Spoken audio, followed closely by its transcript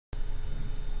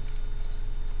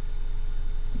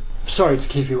sorry to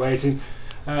keep you waiting.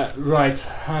 Right,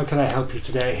 how can I help you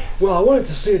today? Well, I wanted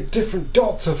to see a different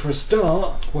doctor for a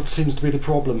start. What seems to be the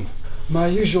problem? My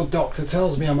usual doctor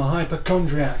tells me I'm a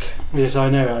hypochondriac. Yes, I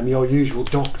know, I'm your usual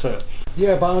doctor.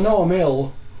 Yeah, but I know I'm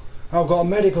ill. I've got a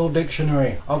medical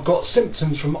dictionary. I've got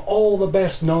symptoms from all the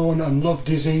best known and loved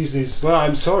diseases. Well,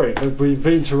 I'm sorry, but we've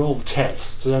been through all the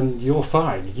tests and you're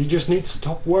fine. You just need to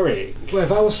stop worrying. Well,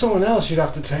 if I was someone else, you'd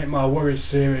have to take my worries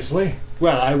seriously.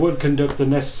 Well, I would conduct the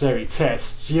necessary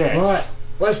tests, yes. Right,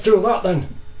 let's do that then.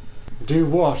 Do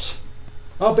what?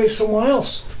 I'll be someone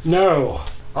else. No.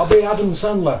 I'll be Adam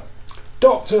Sandler.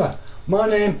 Doctor, my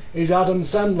name is Adam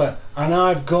Sandler and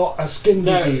I've got a skin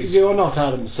disease. No, you're not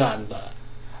Adam Sandler.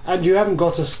 And you haven't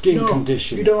got a skin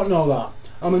condition. You don't know that.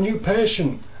 I'm a new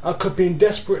patient. I could be in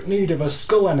desperate need of a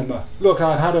skull enema. Look,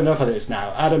 I've had enough of this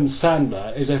now. Adam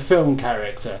Sandler is a film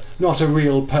character, not a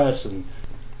real person.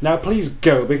 Now please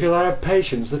go, because I have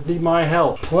patients that need my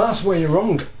help. Well, that's where you're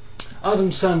wrong.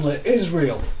 Adam Sandler is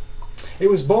real. He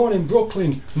was born in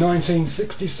Brooklyn,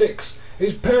 1966.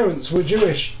 His parents were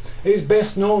Jewish. He's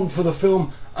best known for the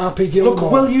film Happy Gilmore.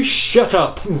 Look, will you shut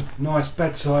up? Nice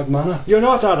bedside manner. You're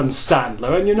not Adam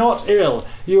Sandler and you're not ill.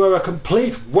 You are a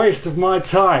complete waste of my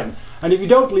time. And if you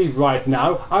don't leave right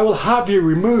now, I will have you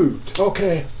removed.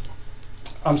 Okay.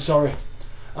 I'm sorry.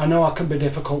 I know I can be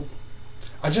difficult.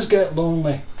 I just get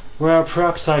lonely. Well,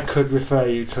 perhaps I could refer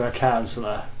you to a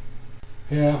counsellor.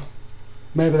 Yeah.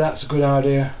 Maybe that's a good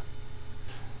idea.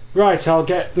 Right, I'll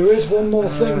get... There is one more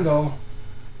thing though.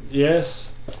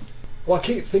 Yes? Well, I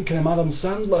keep thinking I'm Adam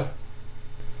Sandler.